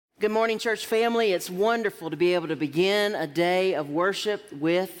Good morning, church family. It's wonderful to be able to begin a day of worship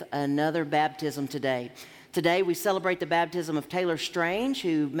with another baptism today. Today, we celebrate the baptism of Taylor Strange,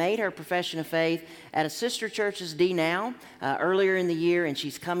 who made her profession of faith at a sister church's D Now earlier in the year, and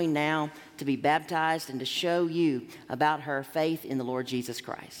she's coming now to be baptized and to show you about her faith in the Lord Jesus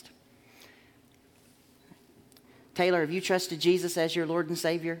Christ. Taylor, have you trusted Jesus as your Lord and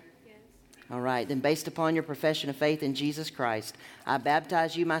Savior? All right, then based upon your profession of faith in Jesus Christ, I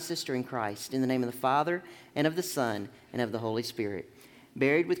baptize you, my sister in Christ, in the name of the Father, and of the Son, and of the Holy Spirit.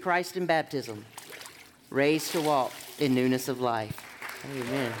 Buried with Christ in baptism, raised to walk in newness of life.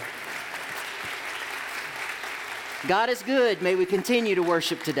 Amen. God is good. May we continue to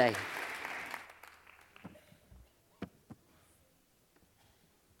worship today.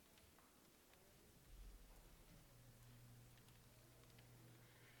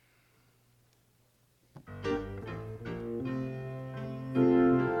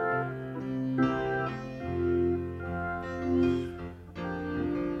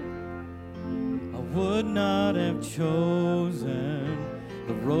 Chosen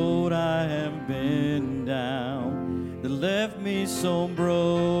the road I have been down that left me so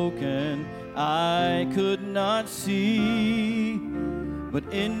broken I could not see, but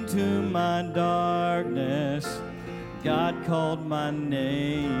into my darkness God called my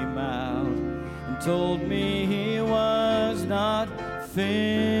name out and told me He was not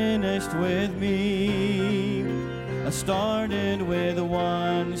finished with me. I started with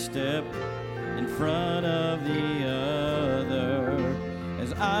one step in front of the other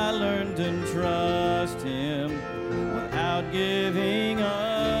as I learned to trust Him without giving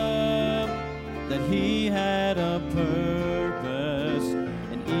up, that He had a purpose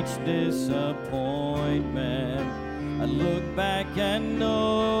in each disappointment. I look back and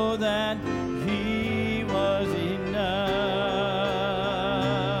know that He was enough.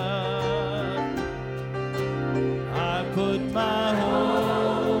 I put my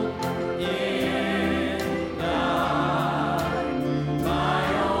hope in God,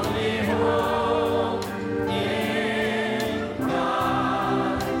 my only hope in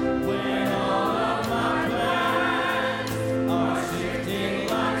God. When all of my plans are shifting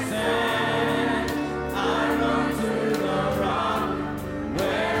like sand, I run to the rock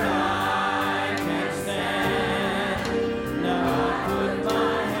where I can stand. Now I put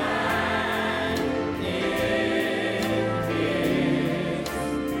my hand in His,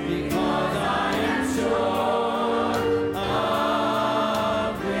 because I am sure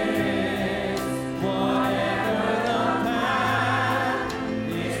of this. Whatever the path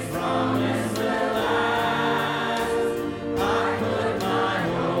is promised to last, I put my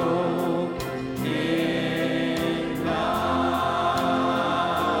hope in God.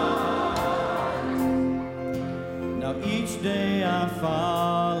 Now each day I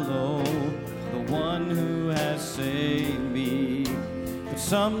follow the one who has saved me, but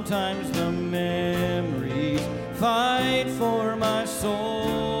sometimes the memories fight for my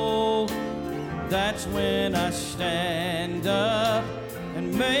soul. That's when I stand up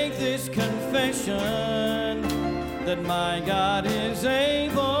and make this confession that my God is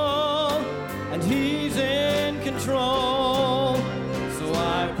able and He's in control. So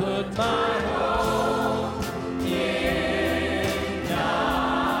I put my hope in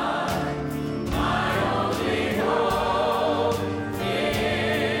God, my only hope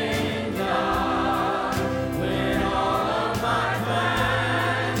in God. When all of my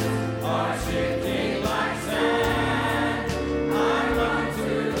plans are shifting like sand, I run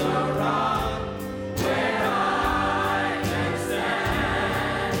to the rock where I can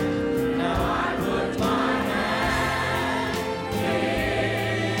stand.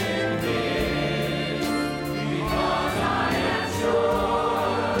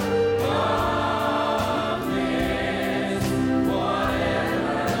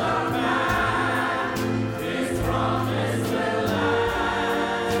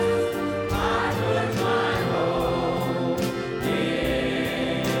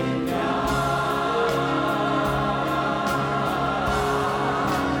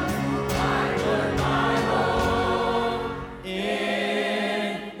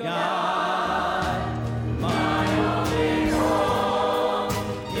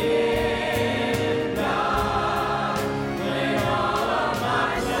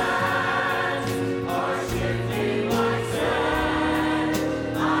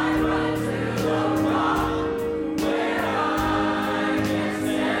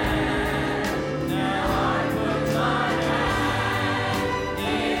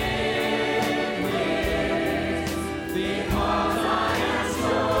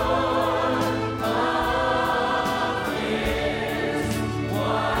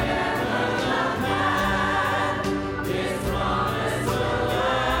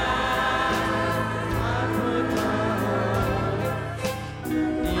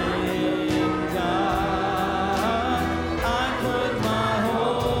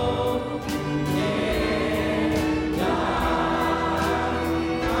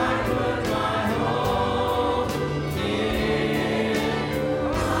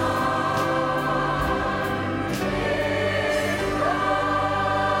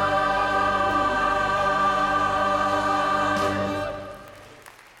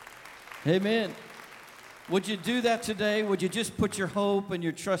 Amen. Would you do that today? Would you just put your hope and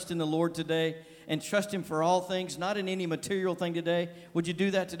your trust in the Lord today and trust Him for all things, not in any material thing today? Would you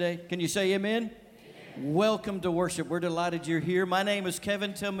do that today? Can you say amen? Amen. Welcome to worship. We're delighted you're here. My name is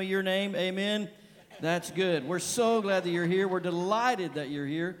Kevin. Tell me your name. Amen. That's good. We're so glad that you're here. We're delighted that you're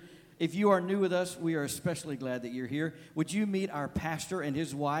here. If you are new with us, we are especially glad that you're here. Would you meet our pastor and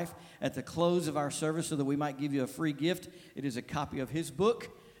his wife at the close of our service so that we might give you a free gift? It is a copy of his book,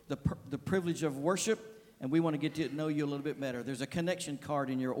 The Privilege of Worship. And we want to get to know you a little bit better. There's a connection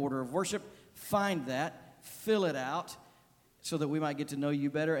card in your order of worship. Find that, fill it out, so that we might get to know you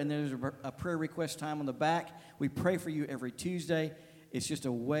better. And there's a prayer request time on the back. We pray for you every Tuesday. It's just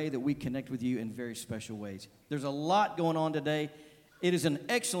a way that we connect with you in very special ways. There's a lot going on today. It is an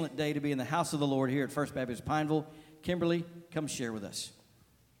excellent day to be in the house of the Lord here at First Baptist Pineville. Kimberly, come share with us.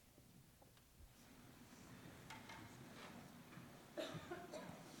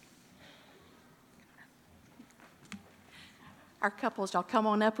 Our couples, y'all come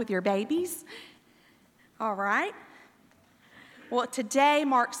on up with your babies. All right. Well, today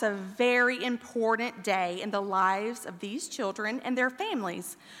marks a very important day in the lives of these children and their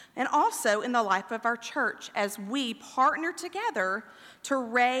families, and also in the life of our church as we partner together to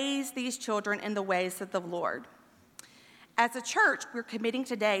raise these children in the ways of the Lord. As a church, we're committing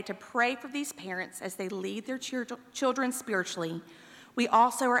today to pray for these parents as they lead their children spiritually. We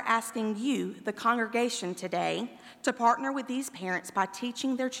also are asking you, the congregation today, to partner with these parents by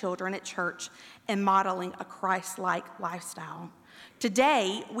teaching their children at church and modeling a Christ-like lifestyle.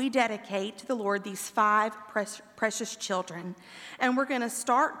 Today, we dedicate to the Lord these 5 precious children, and we're going to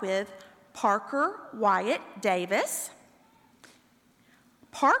start with Parker Wyatt Davis.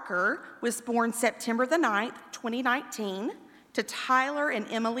 Parker was born September the 9th, 2019, to Tyler and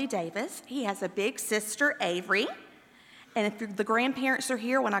Emily Davis. He has a big sister, Avery. And if the grandparents are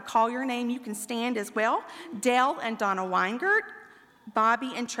here, when I call your name, you can stand as well. Dell and Donna Weingart,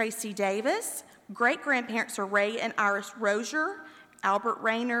 Bobby and Tracy Davis. Great-grandparents are Ray and Iris Rozier, Albert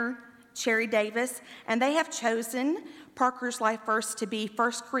Rayner, Cherry Davis, and they have chosen Parker's life verse to be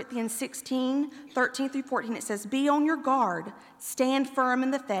 1 Corinthians 16, 13 through 14. It says, "Be on your guard, stand firm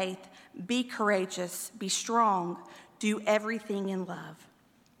in the faith, be courageous, be strong, do everything in love."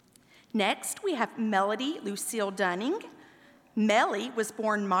 Next, we have Melody Lucille Dunning. Melly was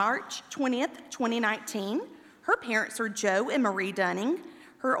born March 20th, 2019. Her parents are Joe and Marie Dunning.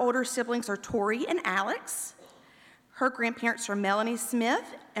 Her older siblings are Tori and Alex. Her grandparents are Melanie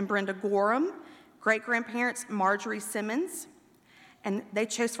Smith and Brenda Gorham. Great-grandparents, Marjorie Simmons. And they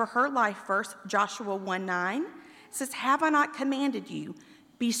chose for her life verse, Joshua 1:9. It says, "Have I not commanded you?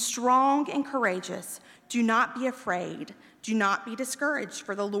 Be strong and courageous. Do not be afraid. Do not be discouraged,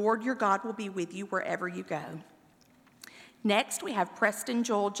 for the Lord your God will be with you wherever you go." Next, we have Preston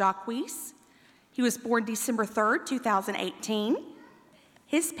Joel Jacquees. He was born December 3rd, 2018.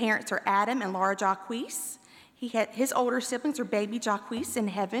 His parents are Adam and Laura Jacquees. His older siblings are baby Jacquees in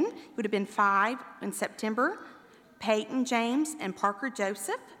heaven. He would have been 5 in September. Peyton James and Parker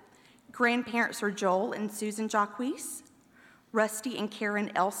Joseph. Grandparents are Joel and Susan Jacquees. Rusty and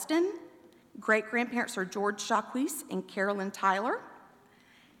Karen Elston. Great-grandparents are George Jacquees and Carolyn Tyler.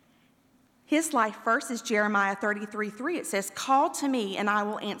 His life verse is Jeremiah 33:3. It says, "Call to me, and I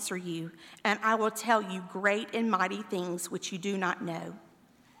will answer you, and I will tell you great and mighty things which you do not know."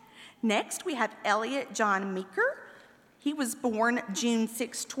 Next, we have Elliot John Meeker. He was born June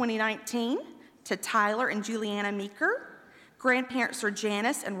 6, 2019, to Tyler and Juliana Meeker. Grandparents are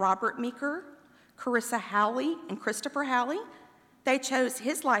Janice and Robert Meeker, Carissa Howley and Christopher Howley. They chose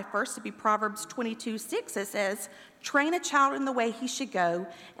his life verse to be Proverbs 22:6. It says, "Train a child in the way he should go,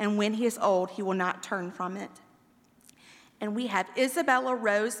 and when he is old, he will not turn from it." And we have Isabella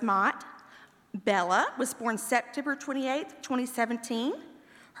Rose Mott. Bella was born September 28th, 2017.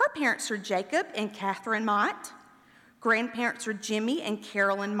 Her parents are Jacob and Catherine Mott. Grandparents are Jimmy and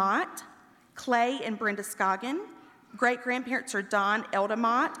Carolyn Mott, Clay and Brenda Scoggin. Great-grandparents are Don Elda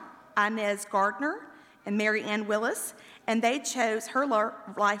Mott, Inez Gardner, and Mary Ann Willis. And they chose her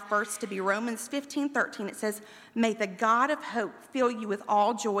life verse to be Romans 15:13. It says, "May the God of hope fill you with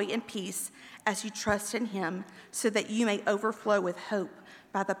all joy and peace as you trust in him, so that you may overflow with hope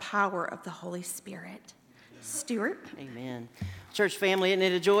by the power of the Holy Spirit." Stuart? Amen. Church family, isn't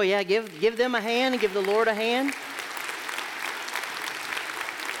it a joy? Yeah, give them a hand and give the Lord a hand.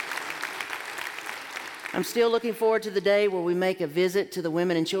 I'm still looking forward to the day where we make a visit to the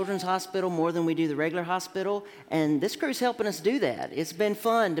Women and Children's Hospital more than we do the regular hospital, and this crew's helping us do that. It's been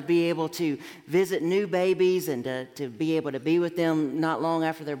fun to be able to visit new babies and to be able to be with them not long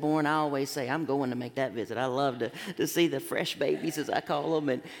after they're born. I always say, I'm going to make that visit. I love to see the fresh babies, as I call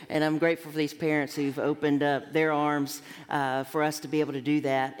them, and I'm grateful for these parents who've opened up their arms for us to be able to do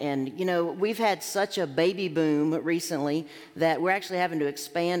that. And, you know, we've had such a baby boom recently that we're actually having to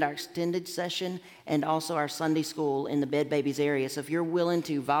expand our extended session and also our Sunday school in the Bed Babies area. So if you're willing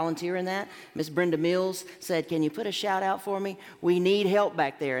to volunteer in that, Miss Brenda Mills said, can you put a shout out for me? We need help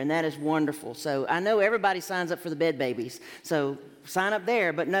back there, and that is wonderful. So I know everybody signs up for the Bed Babies, so sign up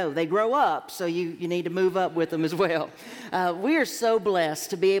there, but no, they grow up, so you need to move up with them as well. We are so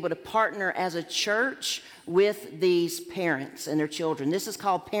blessed to be able to partner as a church with these parents and their children. This is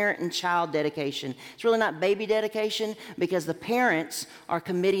called parent and child dedication. It's really not baby dedication because the parents are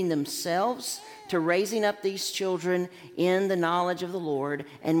committing themselves to raising up these children in the knowledge of the Lord,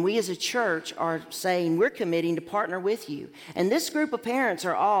 and we as a church are saying we're committing to partner with you. And this group of parents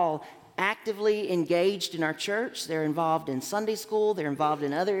are all actively engaged in our church. They're involved in Sunday school. They're involved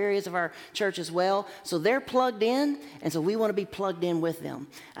in other areas of our church as well. So they're plugged in, and so we want to be plugged in with them.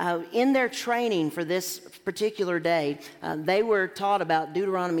 In their training for this particular day, they were taught about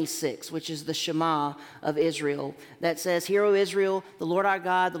Deuteronomy 6, which is the Shema of Israel, that says, Hear, O Israel, the Lord our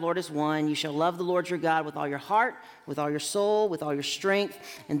God, the Lord is one. You shall love the Lord your God with all your heart, with all your soul, with all your strength.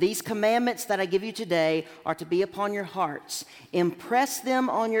 And these commandments that I give you today are to be upon your hearts. Impress them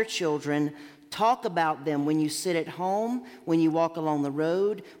on your children. Talk about them when you sit at home, when you walk along the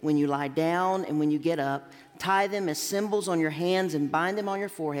road, when you lie down, and when you get up. Tie them as symbols on your hands and bind them on your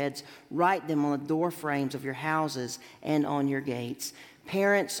foreheads. Write them on the door frames of your houses and on your gates.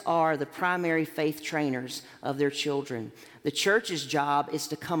 Parents are the primary faith trainers of their children. The church's job is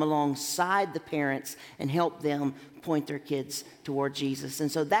to come alongside the parents and help them point their kids toward Jesus.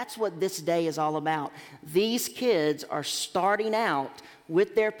 And so that's what this day is all about. These kids are starting out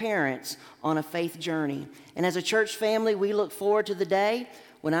with their parents on a faith journey. And as a church family, we look forward to the day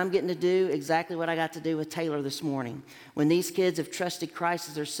when I'm getting to do exactly what I got to do with Taylor this morning. When these kids have trusted Christ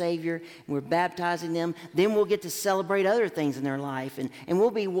as their Savior and we're baptizing them, then we'll get to celebrate other things in their life, and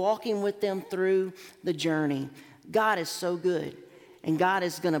we'll be walking with them through the journey. God is so good, and God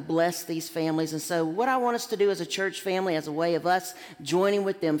is going to bless these families. And so what I want us to do as a church family, as a way of us joining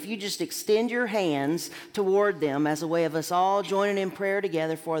with them, if you just extend your hands toward them as a way of us all joining in prayer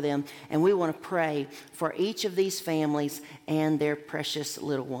together for them, and we want to pray for each of these families and their precious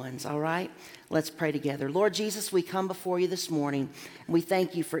little ones, all right? Let's pray together. Lord Jesus, we come before you this morning, and we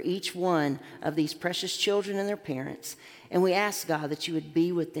thank you for each one of these precious children and their parents, and we ask, God, that you would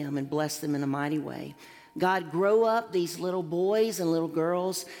be with them and bless them in a mighty way. God, grow up these little boys and little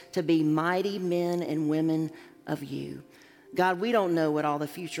girls to be mighty men and women of you. God, we don't know what all the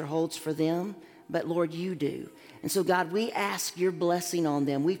future holds for them, but Lord, you do. And so, God, we ask your blessing on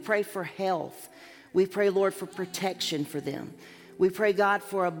them. We pray for health. We pray, Lord, for protection for them. We pray, God,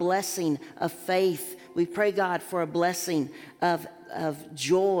 for a blessing of faith. We pray, God, for a blessing of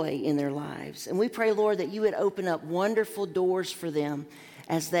joy in their lives. And we pray, Lord, that you would open up wonderful doors for them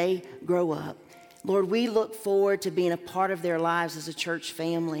as they grow up. Lord, we look forward to being a part of their lives as a church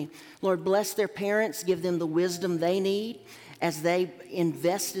family. Lord, bless their parents, give them the wisdom they need as they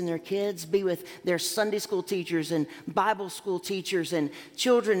invest in their kids. Be with their Sunday school teachers and Bible school teachers and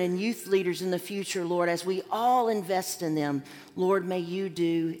children and youth leaders in the future, Lord, as we all invest in them. Lord, may you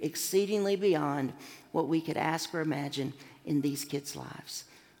do exceedingly beyond what we could ask or imagine in these kids' lives.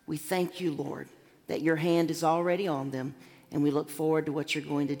 We thank you, Lord, that your hand is already on them, and we look forward to what you're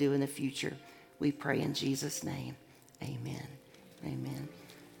going to do in the future. We pray in Jesus' name. Amen. Amen.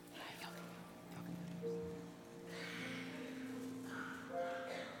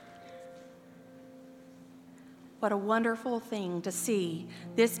 What a wonderful thing to see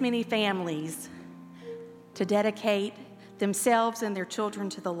this many families to dedicate themselves and their children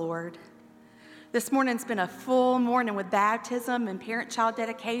to the Lord. This morning's been a full morning with baptism and parent-child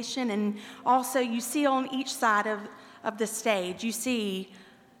dedication, and also you see on each side of the stage, you see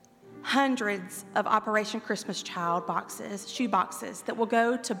hundreds of Operation Christmas Child boxes, shoe boxes, that will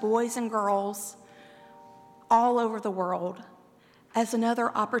go to boys and girls all over the world as another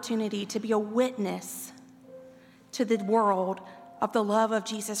opportunity to be a witness to the world of the love of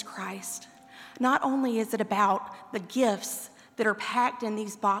Jesus Christ. Not only is it about the gifts that are packed in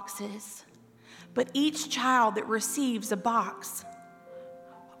these boxes, but each child that receives a box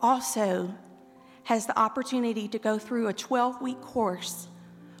also has the opportunity to go through a 12-week course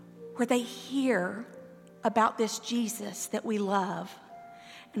where they hear about this Jesus that we love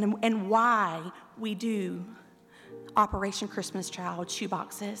and why we do Operation Christmas Child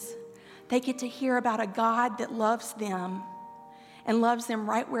shoeboxes. They get to hear about a God that loves them and loves them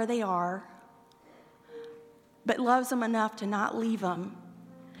right where they are, but loves them enough to not leave them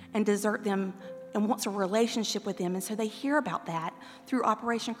and desert them and wants a relationship with them. And so they hear about that through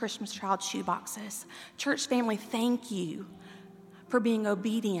Operation Christmas Child shoeboxes. Church family, thank you for being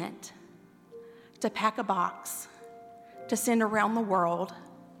obedient to pack a box to send around the world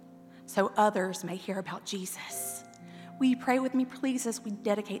so others may hear about Jesus. Will you pray with me, please, as we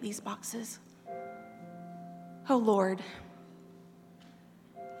dedicate these boxes? Oh, Lord,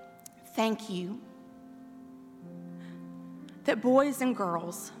 thank you that boys and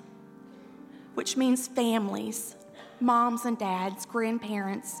girls, which means families, moms and dads,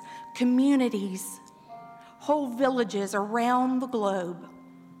 grandparents, communities, whole villages around the globe,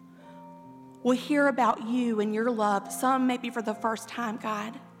 will hear about you and your love, some maybe for the first time,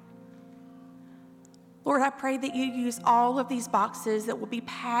 God. Lord, I pray that you use all of these boxes that will be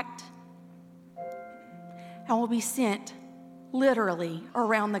packed and will be sent literally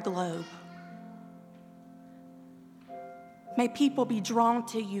around the globe. May people be drawn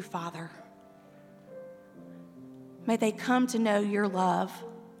to you, Father. May they come to know your love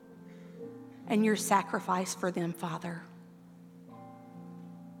and your sacrifice for them, Father.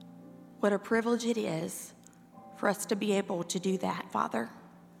 What a privilege it is for us to be able to do that, Father.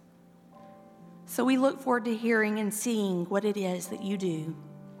 So we look forward to hearing and seeing what it is that you do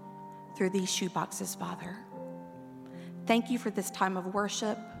through these shoeboxes, Father. Thank you for this time of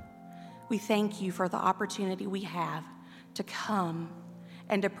worship. We thank you for the opportunity we have to come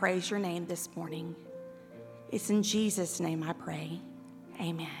and to praise your name this morning. It's in Jesus' name I pray.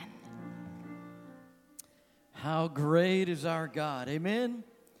 Amen. How great is our God. Amen.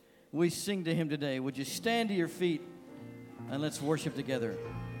 We sing to him today. Would you stand to your feet and let's worship together.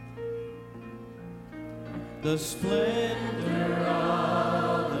 The splendor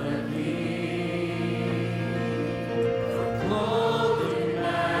of the King, clothed in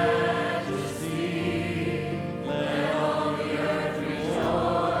majesty, let all the earth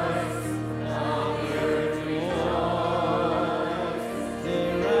rejoice, all the earth rejoice. He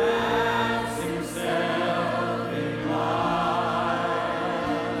wraps himself in light,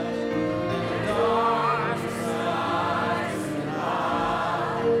 and the darkness rises and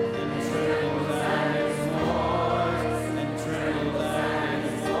hides, and trembles at his voice, and trembles at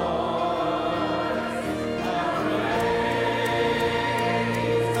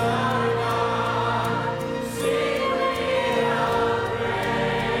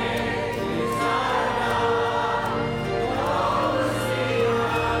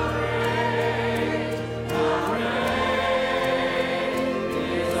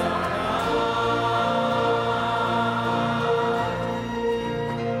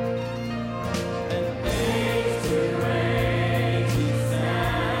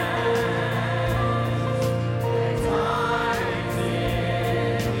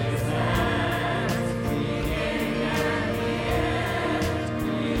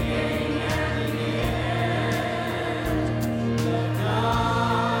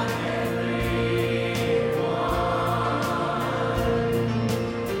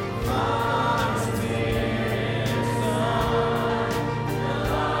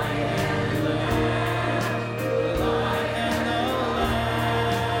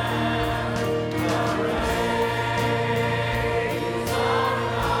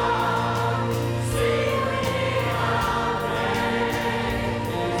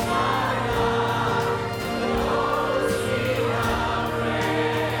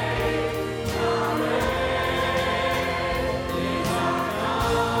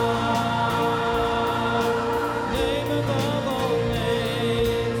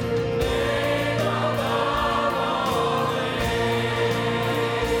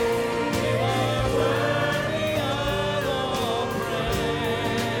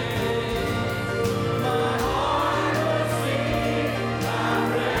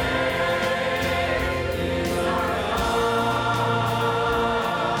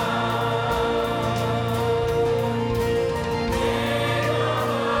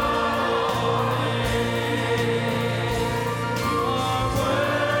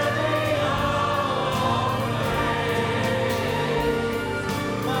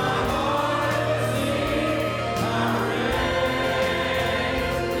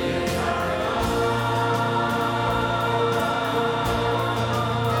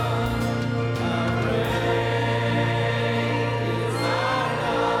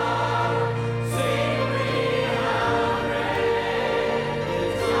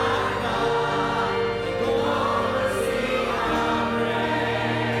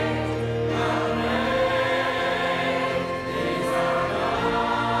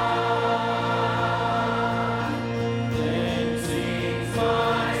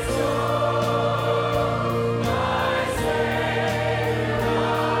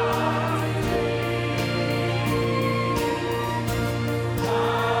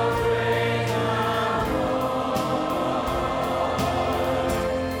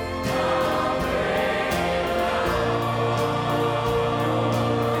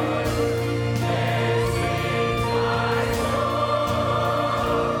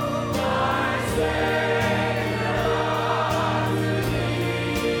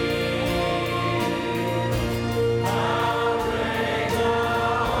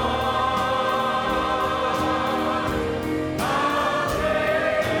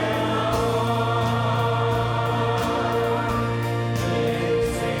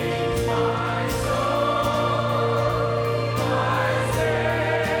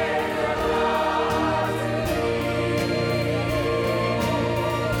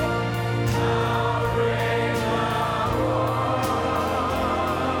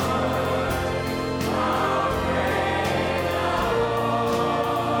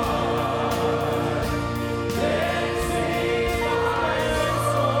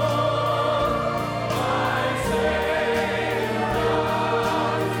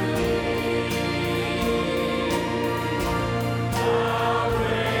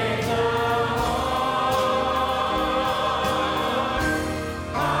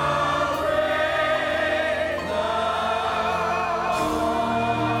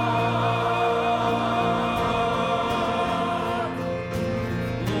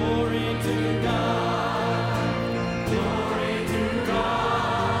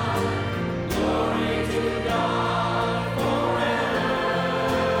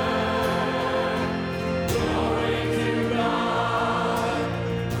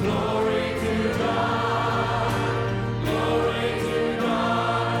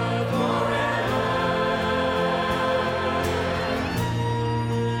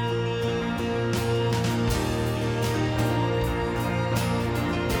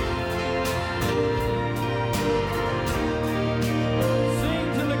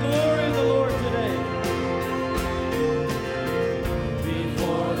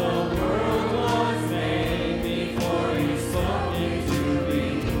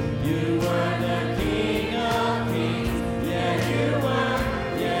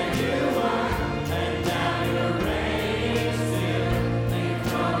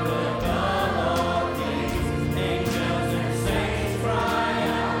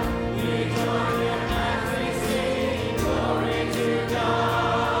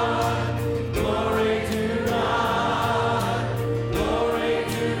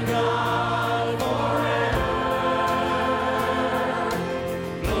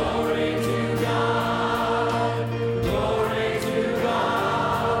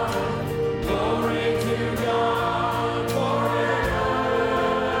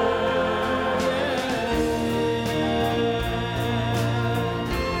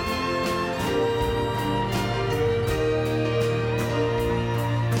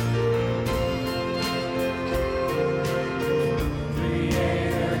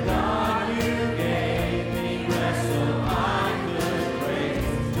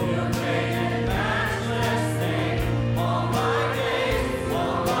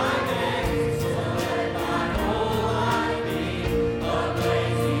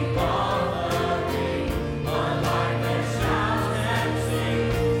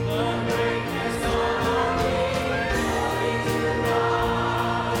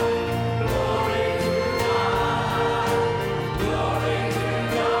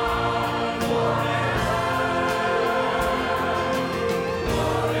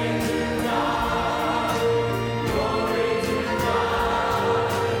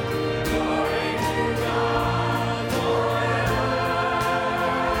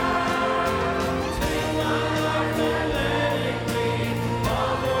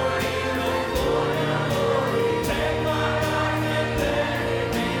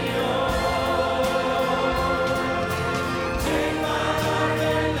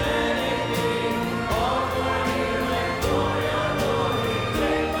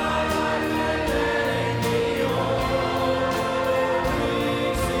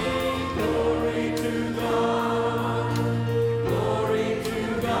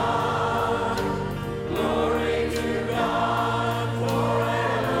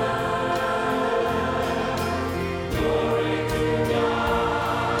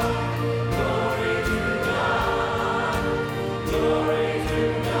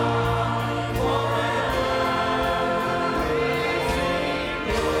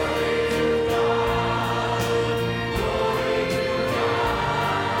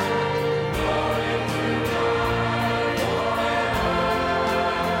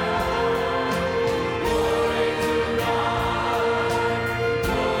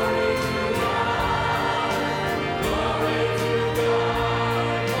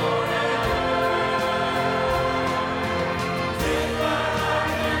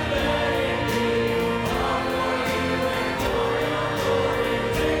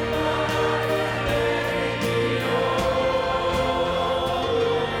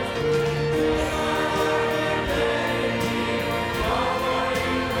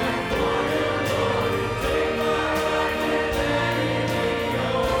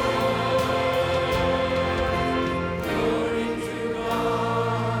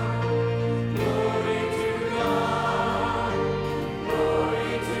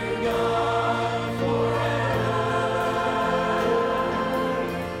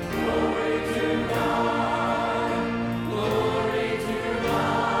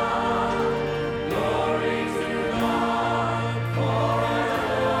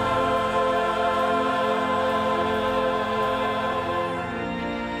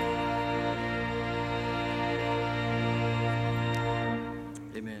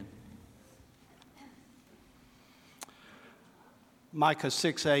Micah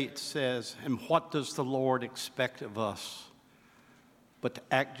 6:8 says, "And what does the Lord expect of us but to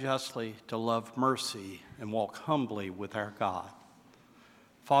act justly, to love mercy, and walk humbly with our God?"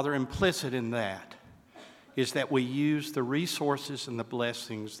 Father, implicit in that is that we use the resources and the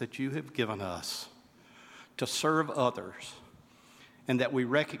blessings that you have given us to serve others and that we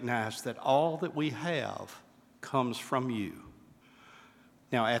recognize that all that we have comes from you.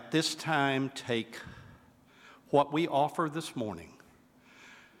 Now, at this time, take what we offer this morning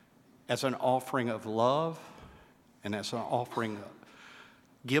as an offering of love and as an offering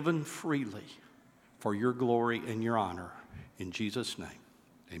given freely for your glory and your honor. In Jesus' name,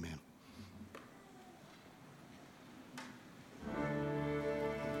 amen.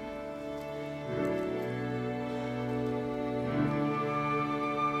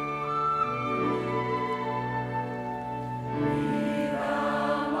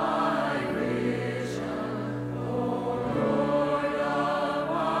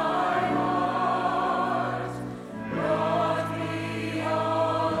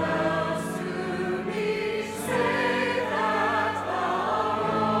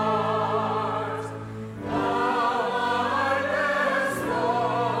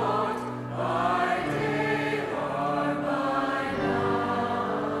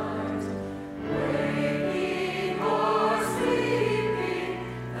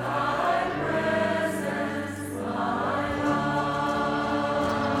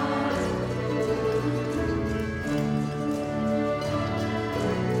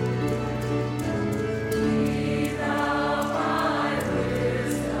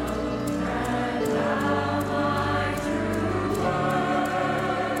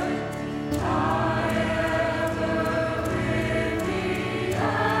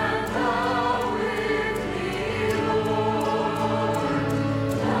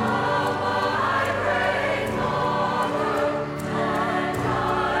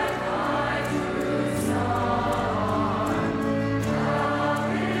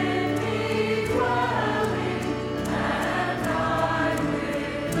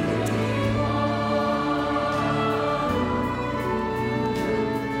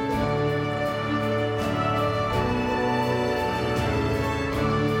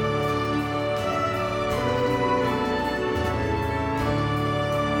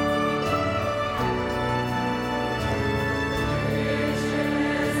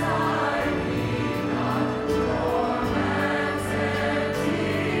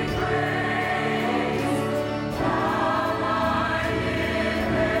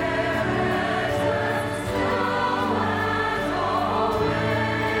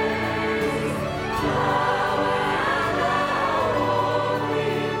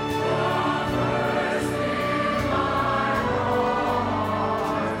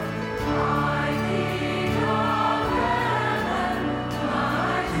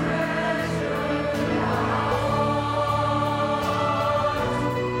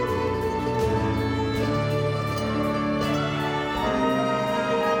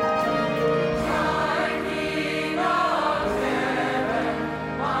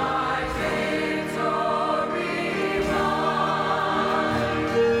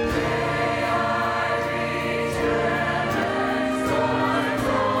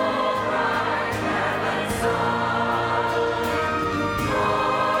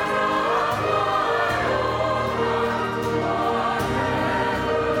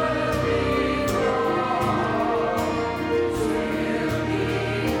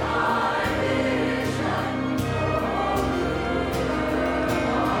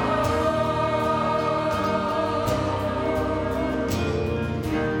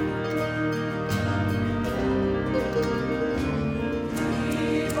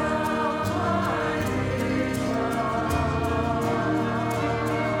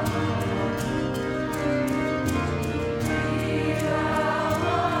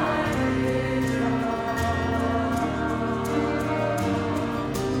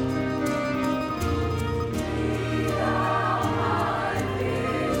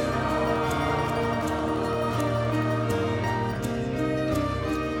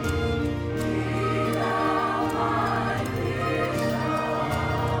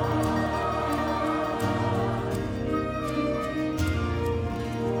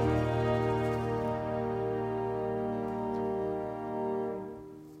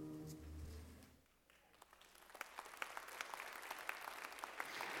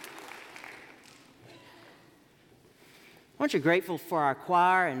 Aren't you grateful for our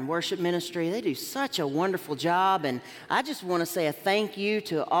choir and worship ministry? They do such a wonderful job, and I just want to say a thank you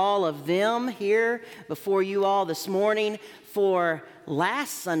to all of them here before you all this morning for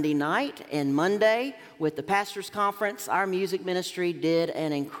last Sunday night and Monday with the Pastors Conference. Our music ministry did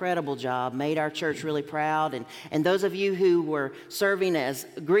an incredible job, made our church really proud. And those of you who were serving as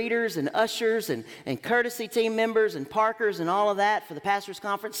greeters and ushers and courtesy team members and parkers and all of that for the Pastors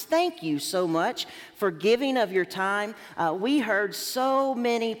Conference, thank you so much for giving of your time. We heard so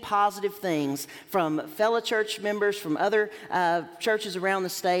many positive things from fellow church members from other churches around the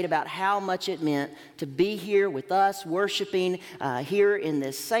state about how much it meant to be here with us, worshiping here in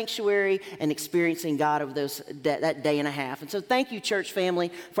this sanctuary and experiencing God over that day and a half. And so thank you, church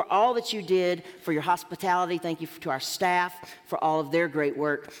family, for all that you did, for your hospitality. Thank you to our staff for all of their great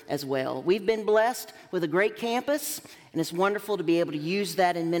work as well. We've been blessed with a great campus, and it's wonderful to be able to use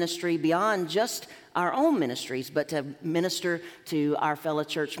that in ministry beyond just our own ministries, but to minister to our fellow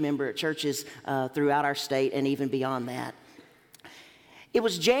churches throughout our state and even beyond that. It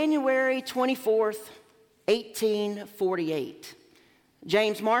was January 24th, 1848.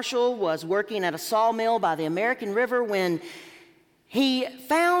 James Marshall was working at a sawmill by the American River when he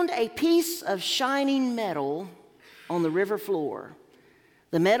found a piece of shining metal on the river floor.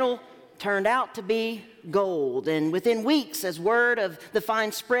 The metal turned out to be gold, and within weeks, as word of the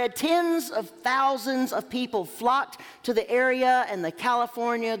find spread, tens of thousands of people flocked to the area, and the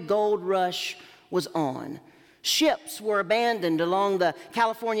California gold rush was on. Ships were abandoned along the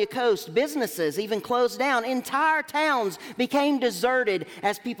California coast. Businesses even closed down. Entire towns became deserted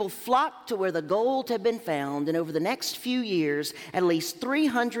as people flocked to where the gold had been found. And over the next few years, at least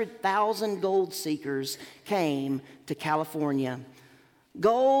 300,000 gold seekers came to California.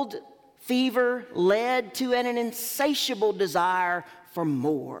 Gold fever led to an insatiable desire for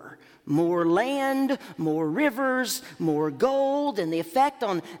more. More land, more rivers, more gold, and the effect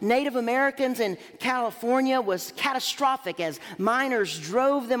on Native Americans in California was catastrophic as miners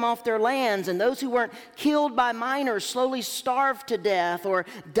drove them off their lands, and those who weren't killed by miners slowly starved to death or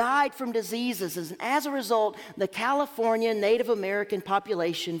died from diseases. And as a result, the California Native American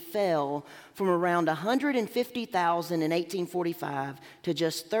population fell from around 150,000 in 1845 to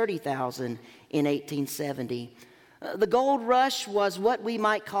just 30,000 in 1870. The gold rush was what we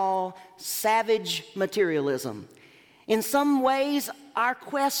might call savage materialism. In some ways, our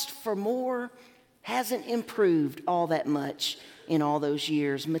quest for more hasn't improved all that much in all those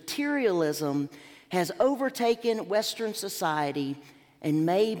years. Materialism has overtaken Western society and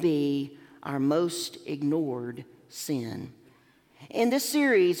may be our most ignored sin. In this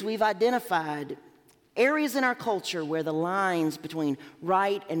series, we've identified areas in our culture where the lines between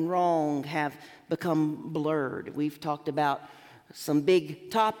right and wrong have become blurred. We've talked about some big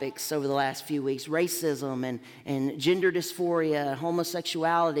topics over the last few weeks: racism and gender dysphoria,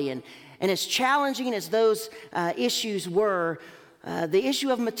 homosexuality. And as challenging as those issues were, the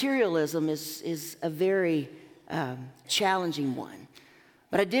issue of materialism is a very challenging one.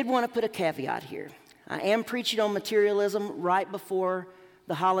 But I did want to put a caveat here. I am preaching on materialism right before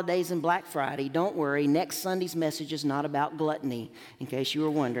the holidays and Black Friday. Don't worry, next Sunday's message is not about gluttony, in case you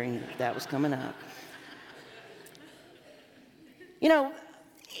were wondering if that was coming up. You know,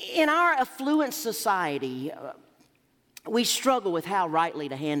 in our affluent society, we struggle with how rightly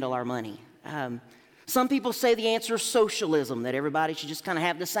to handle our money. Some people say the answer is socialism, that everybody should just kind of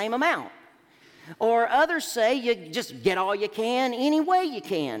have the same amount. Or others say you just get all you can any way you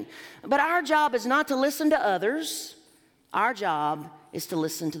can. But our job is not to listen to others. Our job is to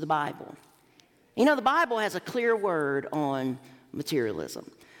listen to the Bible. You know, the Bible has a clear word on materialism.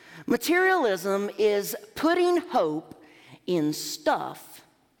 Materialism is putting hope in stuff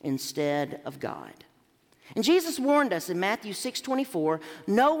instead of God. And Jesus warned us in Matthew 6:24,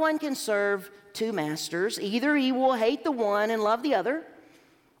 no one can serve two masters. Either he will hate the one and love the other,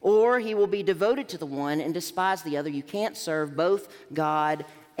 or he will be devoted to the one and despise the other. You can't serve both God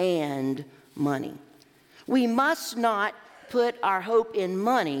and money. We must not put our hope in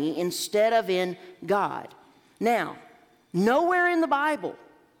money instead of in God. Now, nowhere in the Bible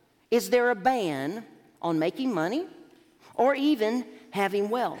is there a ban on making money or even having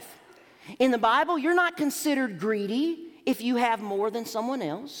wealth. In the Bible, you're not considered greedy if you have more than someone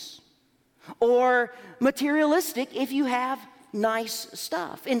else, or materialistic if you have nice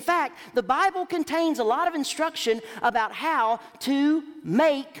stuff. In fact, the Bible contains a lot of instruction about how to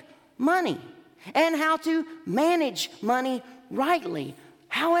make money and how to manage money rightly.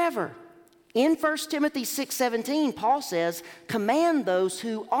 However, in 1 Timothy 6:17, Paul says, command those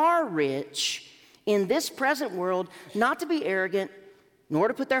who are rich in this present world not to be arrogant, nor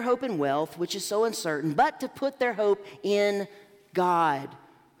to put their hope in wealth, which is so uncertain, but to put their hope in God,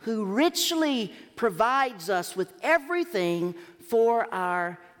 who richly provides us with everything for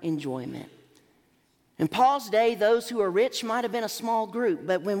our enjoyment. In Paul's day, those who are rich might have been a small group,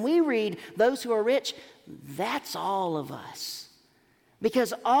 but when we read those who are rich, that's all of us.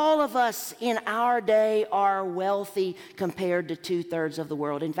 Because all of us in our day are wealthy compared to 2/3 of the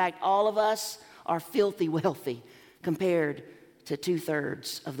world. In fact, all of us are filthy wealthy compared to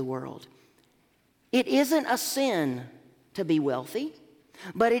 2/3 of the world. It isn't a sin to be wealthy,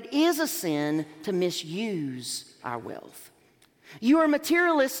 but it is a sin to misuse our wealth. You are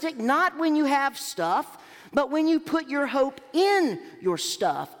materialistic not when you have stuff, but when you put your hope in your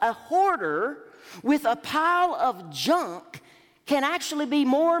stuff. A hoarder with a pile of junk can actually be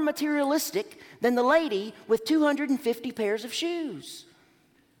more materialistic than the lady with 250 pairs of shoes.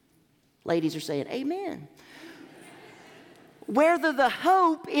 Ladies are saying, amen. Whether the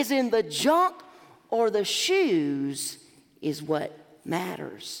hope is in the junk or the shoes is what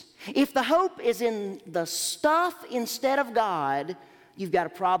matters. If the hope is in the stuff instead of God, you've got a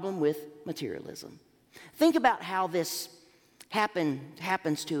problem with materialism. Think about how this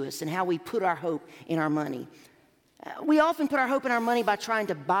happens to us and how we put our hope in our money. We often put our hope in our money by trying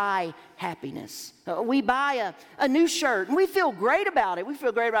to buy happiness. We buy a new shirt, and we feel great about it. We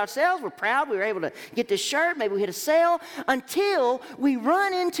feel great about ourselves. We're proud we were able to get this shirt. Maybe we hit a sale, until we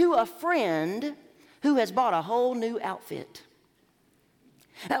run into a friend who has bought a whole new outfit.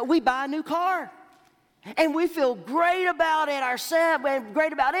 We buy a new car, and we feel great about it ourselves,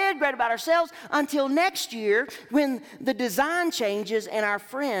 great about ourselves, until next year when the design changes and our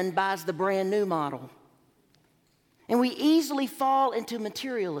friend buys the brand new model. And we easily fall into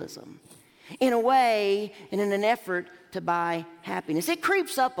materialism in a way and in an effort to buy happiness. It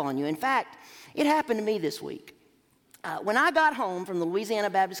creeps up on you. In fact, it happened to me this week. When I got home from the Louisiana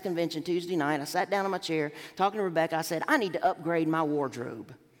Baptist Convention Tuesday night, I sat down in my chair talking to Rebecca. I said, I need to upgrade my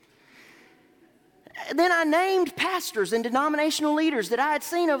wardrobe. Then I named pastors and denominational leaders that I had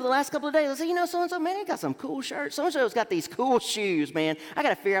seen over the last couple of days. I said, you know, so-and-so, man, they got some cool shirts. So-and-so's got these cool shoes, man. I got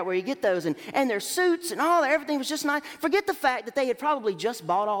to figure out where you get those. And their suits and all that, everything was just nice. Forget the fact that they had probably just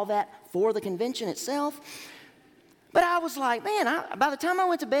bought all that for the convention itself. But I was like, man, by the time I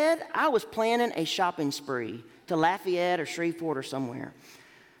went to bed, I was planning a shopping spree to Lafayette or Shreveport or somewhere.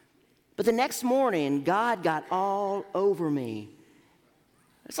 But the next morning, God got all over me.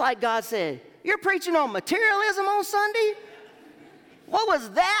 It's like God said, you're preaching on materialism on Sunday? What was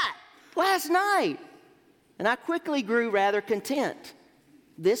that last night? And I quickly grew rather content.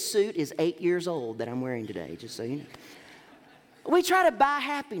 This suit is 8 years old that I'm wearing today, just so you know. We try to buy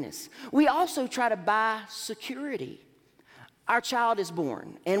happiness. We also try to buy security. Our child is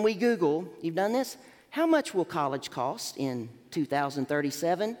born, and we Google, you've done this? How much will college cost in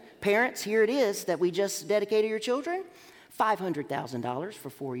 2037? Parents, here it is that we just dedicated your children. $500,000 for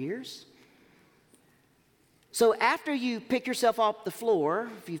 4 years. So after you pick yourself off the floor,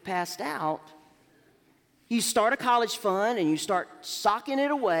 if you've passed out, you start a college fund and you start socking it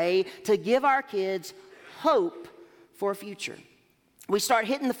away to give our kids hope for a future. We start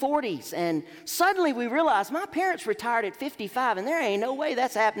hitting the 40s, and suddenly we realize my parents retired at 55, and there ain't no way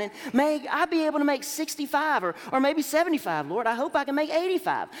that's happening. May I be able to make 65 or maybe 75, Lord? I hope I can make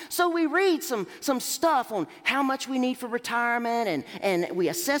 85. So we read some stuff on how much we need for retirement, and we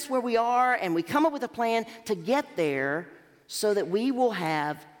assess where we are, and we come up with a plan to get there so that we will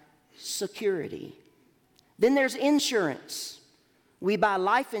have security. Then there's insurance. We buy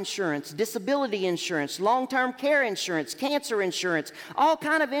life insurance, disability insurance, long-term care insurance, cancer insurance, all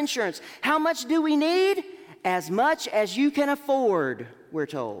kind of insurance. How much do we need? As much as you can afford, we're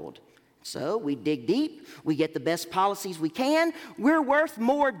told. So we dig deep. We get the best policies we can. We're worth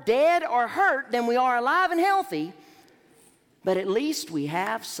more dead or hurt than we are alive and healthy. But at least we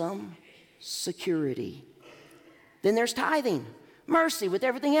have some security. Then there's tithing. Mercy, with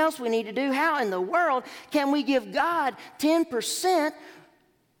everything else we need to do. How in the world can we give God 10%?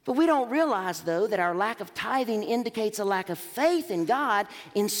 But we don't realize, though, that our lack of tithing indicates a lack of faith in God.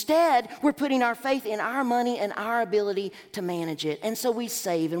 Instead, we're putting our faith in our money and our ability to manage it. And so we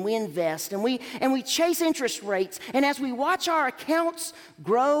save and we invest and we chase interest rates. And as we watch our accounts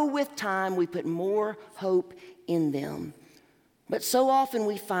grow with time, we put more hope in them. But so often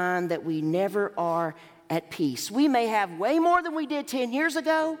we find that we never are at peace. We may have way more than we did 10 years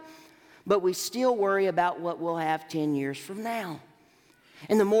ago, but we still worry about what we'll have 10 years from now.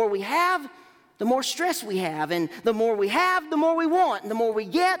 And the more we have, the more stress we have. And the more we have, the more we want. And the more we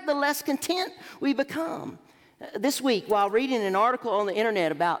get, the less content we become. This week, while reading an article on the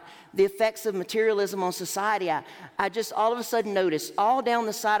internet about the effects of materialism on society, I just all of a sudden noticed all down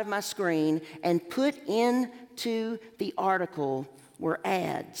the side of my screen and put into the article were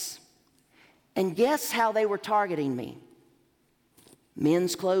ads. And guess how they were targeting me?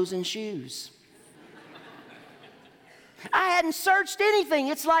 Men's clothes and shoes. I hadn't searched anything.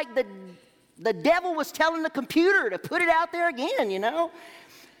 It's like the devil was telling the computer to put it out there again, you know.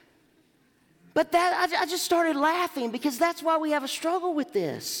 But I just started laughing because that's why we have a struggle with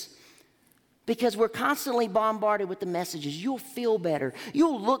this. Because we're constantly bombarded with the messages. You'll feel better.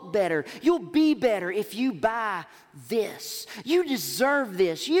 You'll look better. You'll be better if you buy this. You deserve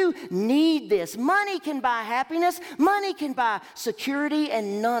this. You need this. Money can buy happiness. Money can buy security,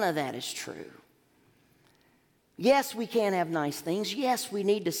 and none of that is true. Yes, we can have nice things. Yes, we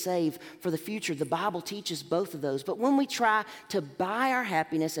need to save for the future. The Bible teaches both of those. But when we try to buy our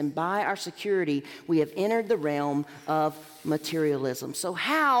happiness and buy our security, we have entered the realm of materialism. So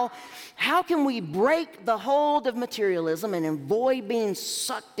how can we break the hold of materialism and avoid being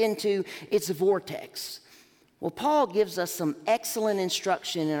sucked into its vortex? Well, Paul gives us some excellent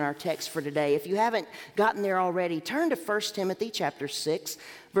instruction in our text for today. If you haven't gotten there already, turn to 1 Timothy chapter 6,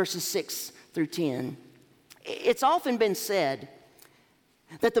 verses 6 through 10. It's often been said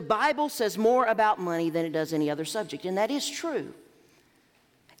that the Bible says more about money than it does any other subject, and that is true.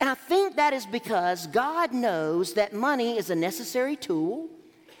 And I think that is because God knows that money is a necessary tool.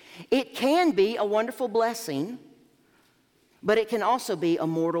 It can be a wonderful blessing, but it can also be a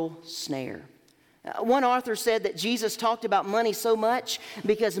mortal snare. One author said that Jesus talked about money so much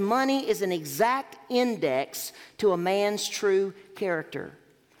because money is an exact index to a man's true character.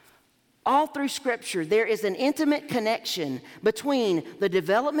 All through Scripture, there is an intimate connection between the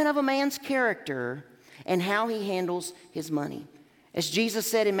development of a man's character and how he handles his money. As Jesus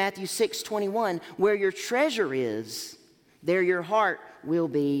said in Matthew 6:21, where your treasure is, there your heart will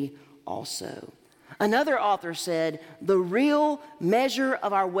be also. Another author said, the real measure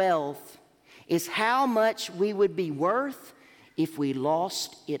of our wealth is how much we would be worth if we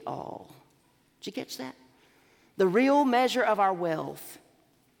lost it all. Did you catch that? The real measure of our wealth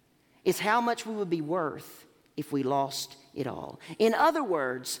is how much we would be worth if we lost it all. In other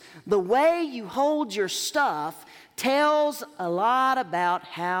words, the way you hold your stuff tells a lot about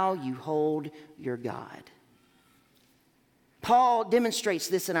how you hold your God. Paul demonstrates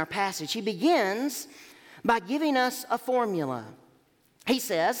this in our passage. He begins by giving us a formula. He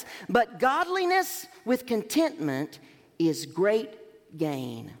says, but godliness with contentment is great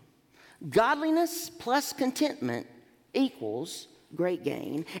gain. Godliness plus contentment equals great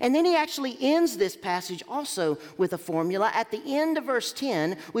gain. And then he actually ends this passage also with a formula. At the end of verse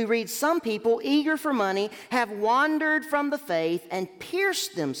 10, we read, some people eager for money have wandered from the faith and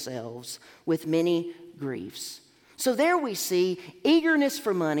pierced themselves with many griefs. So there we see eagerness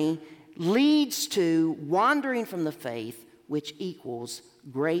for money leads to wandering from the faith, which equals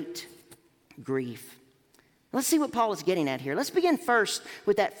great grief. Let's see what Paul is getting at here. Let's begin first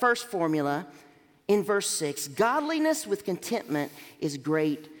with that first formula. In verse 6, godliness with contentment is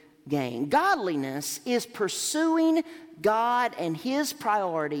great gain. Godliness is pursuing God and His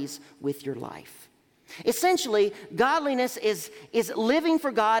priorities with your life. Essentially, godliness is living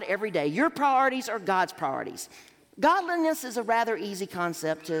for God every day. Your priorities are God's priorities. Godliness is a rather easy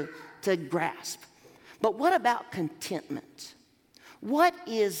concept to grasp. But what about contentment? What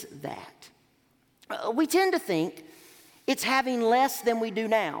is that? We tend to think it's having less than we do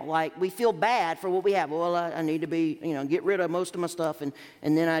now. Like we feel bad for what we have. Well, I need to be, get rid of most of my stuff and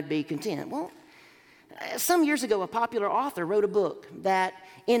then I'd be content. Well, some years ago, a popular author wrote a book that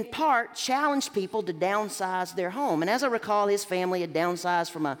in part challenged people to downsize their home. And as I recall, his family had downsized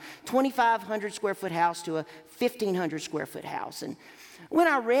from a 2,500 square foot house to a 1,500 square foot house. And when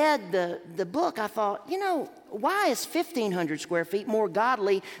I read the book, I thought, why is 1,500 square feet more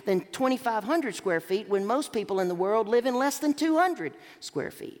godly than 2,500 square feet when most people in the world live in less than 200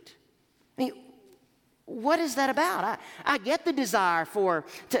 square feet? I mean, what is that about? I get the desire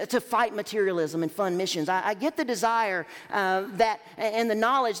to fight materialism and fund missions. I get the desire and the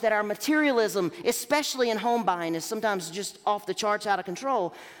knowledge that our materialism, especially in home buying, is sometimes just off the charts, out of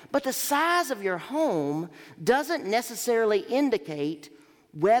control. But the size of your home doesn't necessarily indicate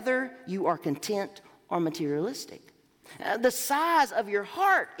whether you are content or materialistic. The size of your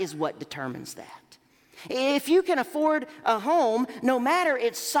heart is what determines that. If you can afford a home, no matter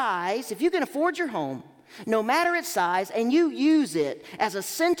its size, if you can afford your home, no matter its size, and you use it as a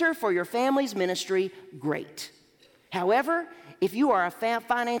center for your family's ministry, great. However, if you are a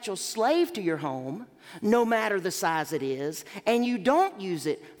financial slave to your home, no matter the size it is, and you don't use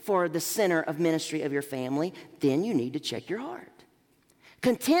it for the center of ministry of your family, then you need to check your heart.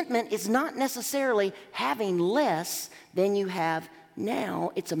 Contentment is not necessarily having less than you have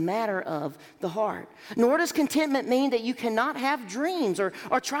now. It's a matter of the heart. Nor does contentment mean that you cannot have dreams or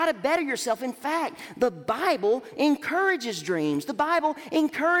try to better yourself. In fact, the Bible encourages dreams. The Bible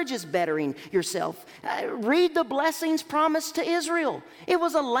encourages bettering yourself. Read the blessings promised to Israel. It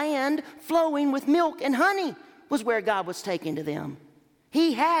was a land flowing with milk and honey was where God was taking to them.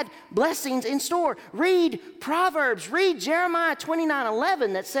 He had blessings in store. Read Proverbs, read Jeremiah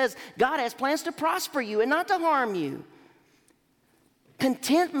 29:11 that says God has plans to prosper you and not to harm you.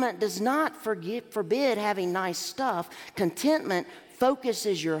 Contentment does not forbid having nice stuff. Contentment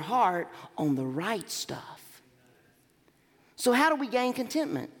focuses your heart on the right stuff. So how do we gain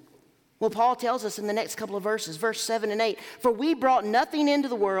contentment? Well, Paul tells us in the next couple of verses, verse 7 and 8, for we brought nothing into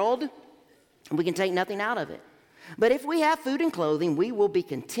the world, and we can take nothing out of it. But if we have food and clothing, we will be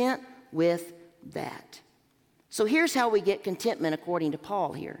content with that. So here's how we get contentment according to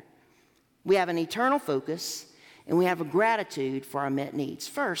Paul here. We have an eternal focus, and we have a gratitude for our met needs.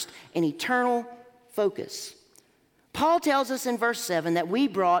 First, an eternal focus. Paul tells us in verse 7 that we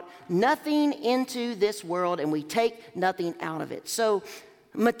brought nothing into this world and we take nothing out of it. So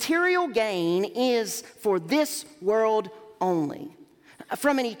material gain is for this world only.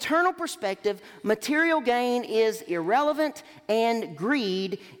 From an eternal perspective, material gain is irrelevant and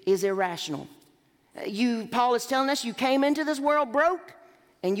greed is irrational. Paul is telling us you came into this world broke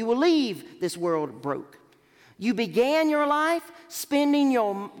and you will leave this world broke. You began your life spending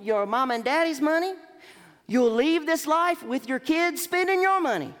your mom and daddy's money. You'll leave this life with your kids spending your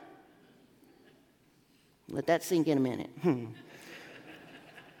money. Let that sink in a minute.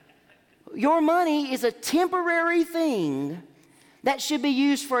 Your money is a temporary thing that should be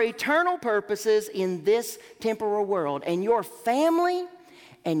used for eternal purposes in this temporal world. And your family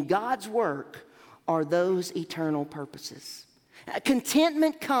and God's work are those eternal purposes.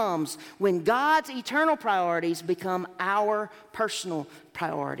 Contentment comes when God's eternal priorities become our personal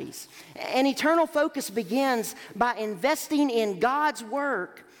priorities. An eternal focus begins by investing in God's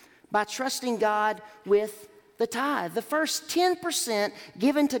work, by trusting God with the tithe. The first 10%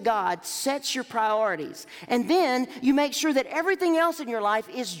 given to God sets your priorities. And then you make sure that everything else in your life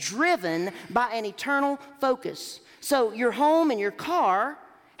is driven by an eternal focus. So your home and your car,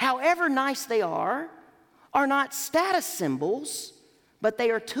 however nice they are not status symbols, but they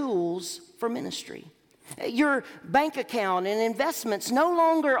are tools for ministry. Your bank account and investments no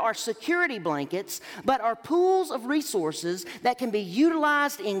longer are security blankets, but are pools of resources that can be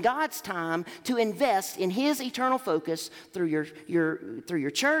utilized in God's time to invest in His eternal focus through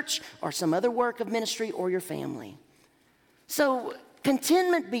your church or some other work of ministry or your family. So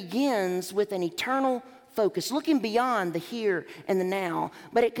contentment begins with an eternal focus, looking beyond the here and the now,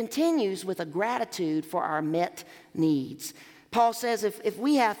 but it continues with a gratitude for our met needs. Paul says if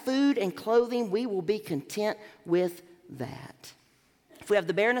we have food and clothing, we will be content with that. If we have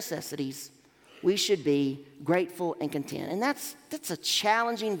the bare necessities, we should be grateful and content. And that's a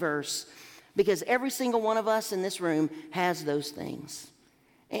challenging verse because every single one of us in this room has those things.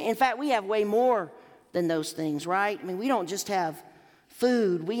 In fact, we have way more than those things, right? I mean, we don't just have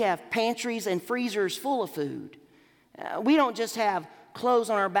food. We have pantries and freezers full of food. We don't just have clothes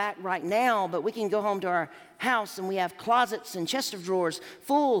on our back right now, but we can go home to our house and we have closets and chest of drawers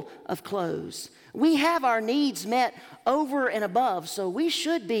full of clothes. We have our needs met over and above, so we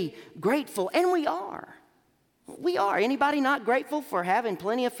should be grateful, and we are. We are. Anybody not grateful for having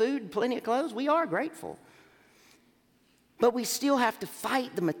plenty of food, plenty of clothes? We are grateful. But we still have to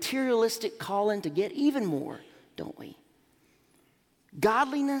fight the materialistic calling to get even more, don't we?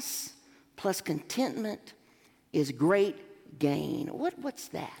 Godliness plus contentment is great gain. What's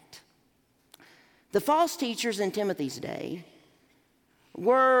that? The false teachers in Timothy's day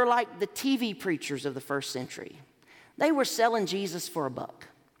were like the TV preachers of the first century. They were selling Jesus for $1.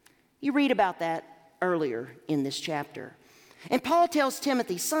 You read about that earlier in this chapter. And Paul tells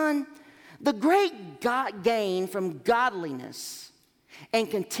Timothy, son, the great gain from godliness and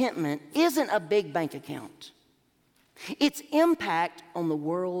contentment isn't a big bank account. It's impact on the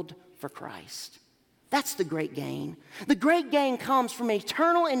world for Christ. That's the great gain. The great gain comes from an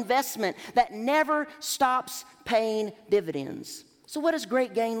eternal investment that never stops paying dividends. So what does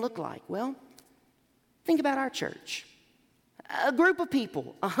great gain look like? Well, think about our church. A group of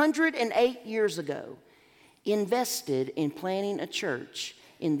people 108 years ago invested in planting a church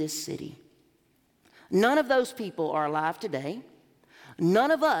in this city. None of those people are alive today.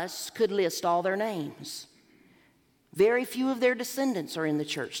 None of us could list all their names. Very few of their descendants are in the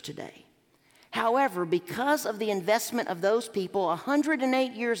church today. However, because of the investment of those people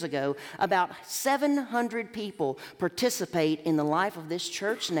 108 years ago, about 700 people participate in the life of this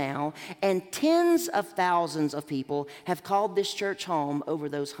church now, and tens of thousands of people have called this church home over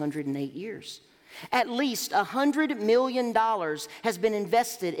those 108 years. At least $100 million has been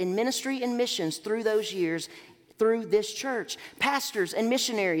invested in ministry and missions through those years through this church. Pastors and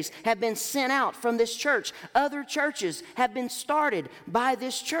missionaries have been sent out from this church. Other churches have been started by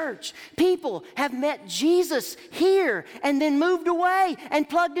this church. People have met Jesus here and then moved away and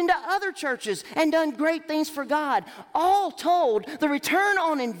plugged into other churches and done great things for God. All told, the return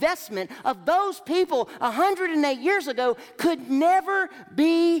on investment of those people 108 years ago could never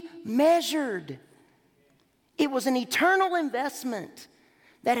be measured. It was an eternal investment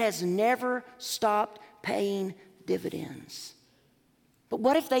that has never stopped paying dividends. But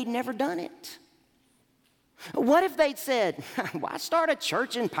what if they'd never done it? What if they'd said, well, I start a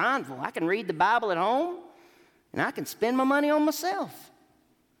church in Pineville. I can read the Bible at home and I can spend my money on myself.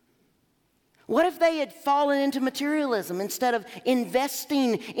 What if they had fallen into materialism instead of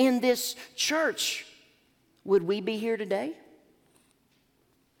investing in this church? Would we be here today?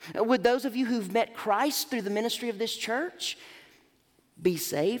 Would those of you who've met Christ through the ministry of this church be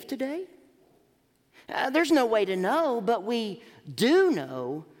saved today? There's no way to know, but we do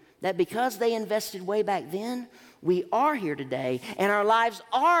know that because they invested way back then, we are here today, and our lives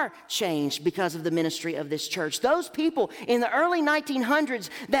are changed because of the ministry of this church. Those people in the early 1900s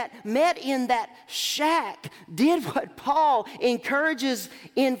that met in that shack did what Paul encourages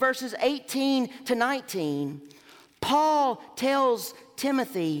in verses 18 to 19. Paul tells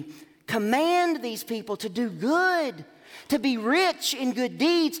Timothy, command these people to do good, to be rich in good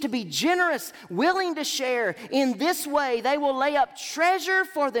deeds, to be generous, willing to share. In this way, they will lay up treasure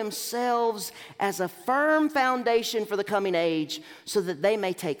for themselves as a firm foundation for the coming age, so that they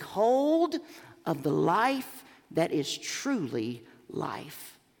may take hold of the life that is truly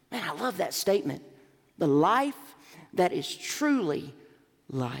life. Man, I love that statement. The life that is truly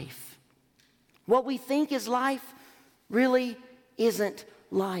life. What we think is life really isn't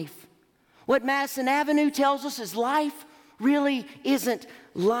life. What Madison Avenue tells us is life really isn't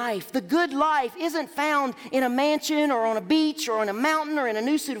life. The good life isn't found in a mansion or on a beach or on a mountain or in a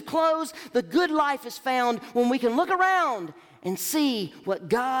new suit of clothes. The good life is found when we can look around and see what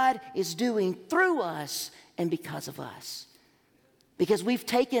God is doing through us and because of us. Because we've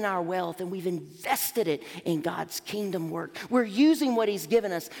taken our wealth and we've invested it in God's kingdom work. We're using what He's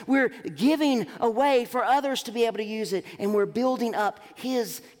given us. We're giving away for others to be able to use it, and we're building up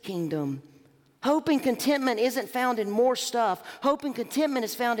His kingdom. Hope and contentment isn't found in more stuff. Hope and contentment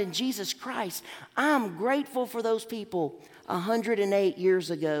is found in Jesus Christ. I'm grateful for those people 108 years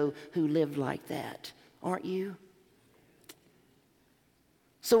ago who lived like that. Aren't you?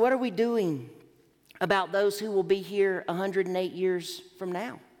 So what are we doing about those who will be here 108 years from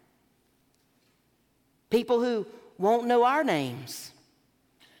now? People who won't know our names,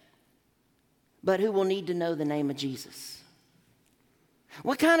 but who will need to know the name of Jesus.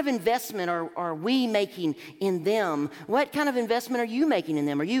 What kind of investment are we making in them? What kind of investment are you making in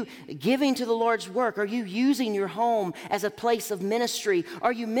them? Are you giving to the Lord's work? Are you using your home as a place of ministry?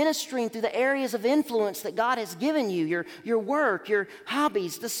 Are you ministering through the areas of influence that God has given you? Your work, your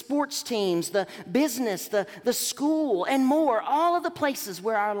hobbies, the sports teams, the business, the school, and more. All of the places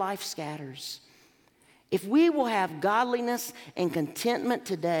where our life scatters. If we will have godliness and contentment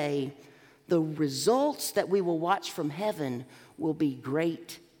today, the results that we will watch from heaven will be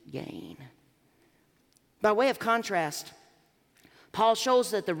great gain. By way of contrast, Paul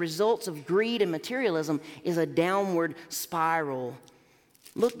shows that the results of greed and materialism is a downward spiral.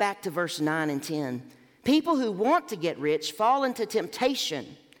 Look back to verse 9 and 10. People who want to get rich fall into temptation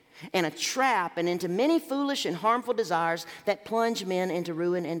and a trap and into many foolish and harmful desires that plunge men into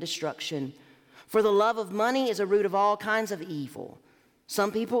ruin and destruction. For the love of money is a root of all kinds of evil.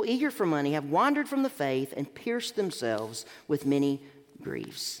 Some people eager for money have wandered from the faith and pierced themselves with many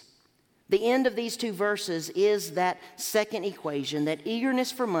griefs. The end of these two verses is that second equation, that eagerness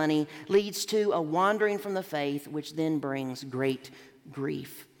for money leads to a wandering from the faith, which then brings great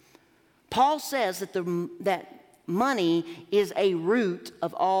grief. Paul says that money is a root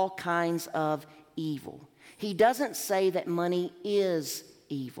of all kinds of evil. He doesn't say that money is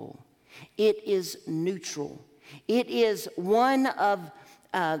evil. It is neutral. It is one of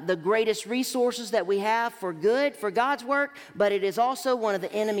the greatest resources that we have for good, for God's work, but it is also one of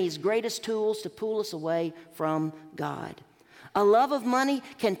the enemy's greatest tools to pull us away from God. A love of money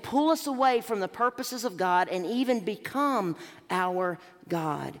can pull us away from the purposes of God and even become our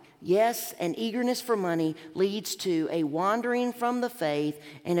God. Yes, an eagerness for money leads to a wandering from the faith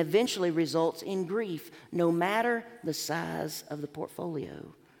and eventually results in grief, no matter the size of the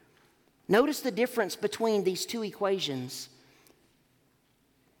portfolio. Notice the difference between these two equations.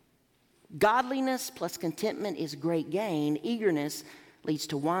 Godliness plus contentment is great gain. Eagerness leads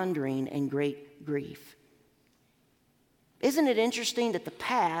to wandering and great grief. Isn't it interesting that the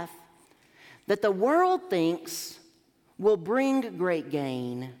path that the world thinks will bring great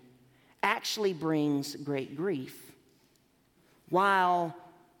gain actually brings great grief, while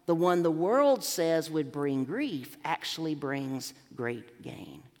the one the world says would bring grief actually brings great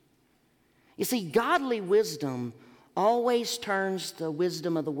gain? You see, godly wisdom always turns the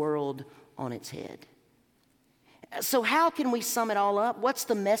wisdom of the world on its head. So how can we sum it all up? What's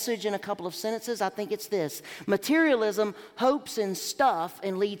the message in a couple of sentences? I think it's this. Materialism hopes in stuff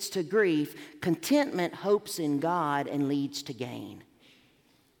and leads to grief. Contentment hopes in God and leads to gain.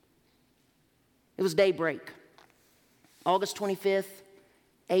 It was daybreak, August 25th,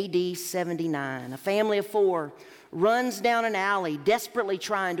 AD 79. A family of 4 runs down an alley, desperately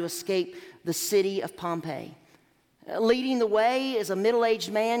trying to escape the city of Pompeii. Leading the way is a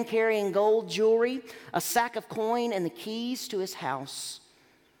middle-aged man carrying gold jewelry, a sack of coin, and the keys to his house.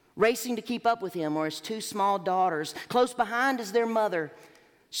 Racing to keep up with him are his 2 small daughters. Close behind is their mother.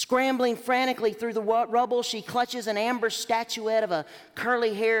 Scrambling frantically through the rubble, she clutches an amber statuette of a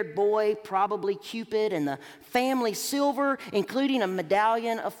curly-haired boy, probably Cupid, and the family silver, including a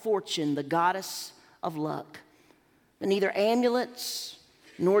medallion of fortune, the goddess of luck. But neither amulets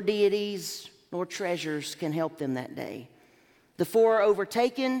nor deities nor treasures can help them that day. The 4 are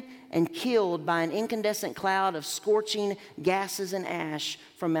overtaken and killed by an incandescent cloud of scorching gases and ash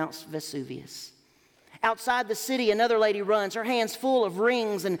from Mount Vesuvius. Outside the city, another lady runs, her hands full of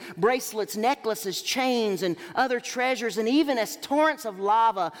rings and bracelets, necklaces, chains, and other treasures. And even as torrents of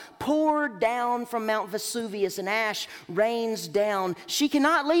lava pour down from Mount Vesuvius and ash rains down, she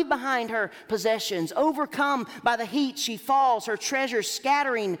cannot leave behind her possessions. Overcome by the heat, she falls, her treasures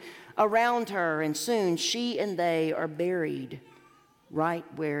scattering around her, and soon she and they are buried right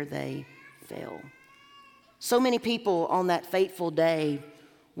where they fell. So many people on that fateful day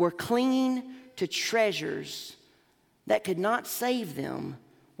were clinging to treasures that could not save them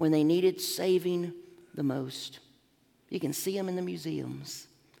when they needed saving the most. You can see them in the museums.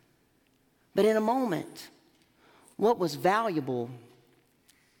 But in a moment, what was valuable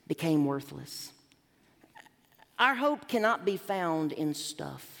became worthless. Our hope cannot be found in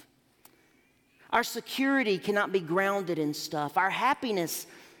stuff. Our security cannot be grounded in stuff. Our happiness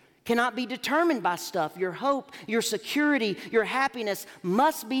cannot be determined by stuff. Your hope, your security, your happiness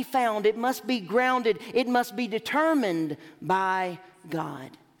must be found. It must be grounded. It must be determined by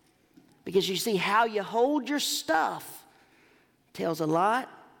God. Because you see, how you hold your stuff tells a lot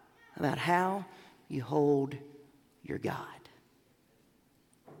about how you hold your God.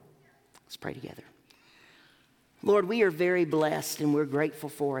 Let's pray together. Lord, we are very blessed and we're grateful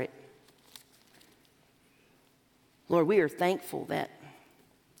for it. Lord, we are thankful that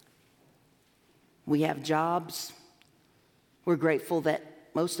we have jobs. We're grateful that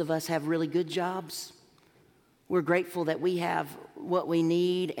most of us have really good jobs. We're grateful that we have what we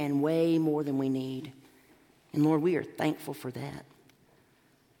need and way more than we need. And Lord, we are thankful for that.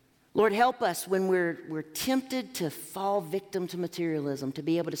 Lord, help us when we're tempted to fall victim to materialism, to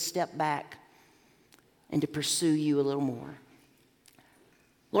be able to step back and to pursue you a little more.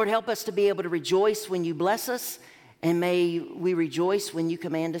 Lord, help us to be able to rejoice when you bless us, and may we rejoice when you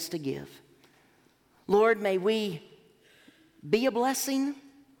command us to give. Lord, may we be a blessing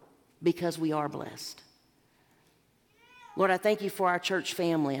because we are blessed. Lord, I thank you for our church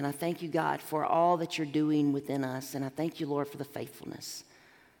family, and I thank you, God, for all that you're doing within us, and I thank you, Lord, for the faithfulness.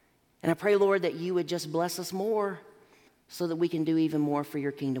 And I pray, Lord, that you would just bless us more so that we can do even more for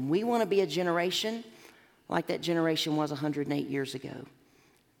your kingdom. We want to be a generation like that generation was 108 years ago.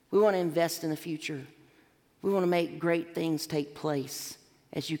 We want to invest in the future. We want to make great things take place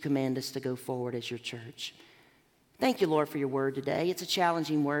as you command us to go forward as your church. Thank you, Lord, for your word today. It's a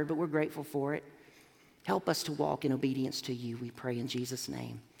challenging word, but we're grateful for it. Help us to walk in obedience to you, we pray in Jesus'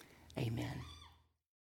 name. Amen.